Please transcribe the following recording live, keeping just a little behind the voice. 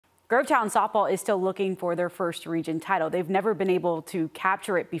Grovetown softball is still looking for their first region title. They've never been able to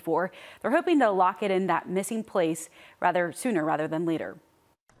capture it before. They're hoping to lock it in that missing place sooner rather than later.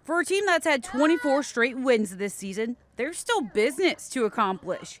 For a team that's had 24 straight wins this season, there's still business to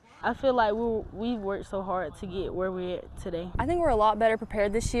accomplish. I feel like we worked so hard to get where we're at today. I think we're a lot better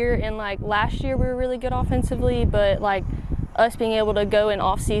prepared this year, and last year we were really good offensively, but us being able to go in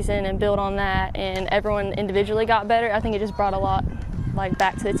off season and build on that, and everyone individually got better, I think it just brought a lot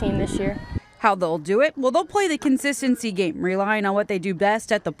back to the team this year. How they'll do it? Well, they'll play the consistency game, relying on what they do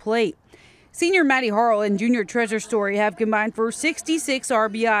best at the plate. Senior Maddie Harrell and junior Treasure Story have combined for 66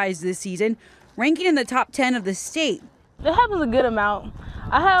 RBIs this season, ranking in the top 10 of the state. It happens a good amount.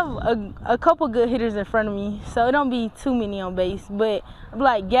 I have a couple good hitters in front of me, so it don't be too many on base, but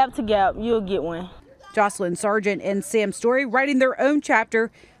gap to gap, you'll get one. Jocelyn Sargent and Sam Story writing their own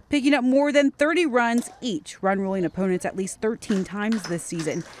chapter, picking up more than 30 runs each, run ruling opponents at least 13 times this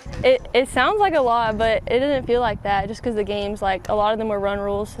season. It sounds like a lot, but it didn't feel like that just because the games, a lot of them were run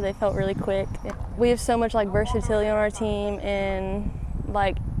rules, so they felt really quick. We have so much versatility on our team, and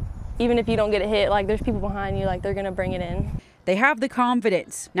even if you don't get a hit, there's people behind you, they're gonna bring it in. They have the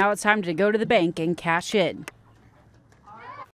confidence. Now it's time to go to the bank and cash in.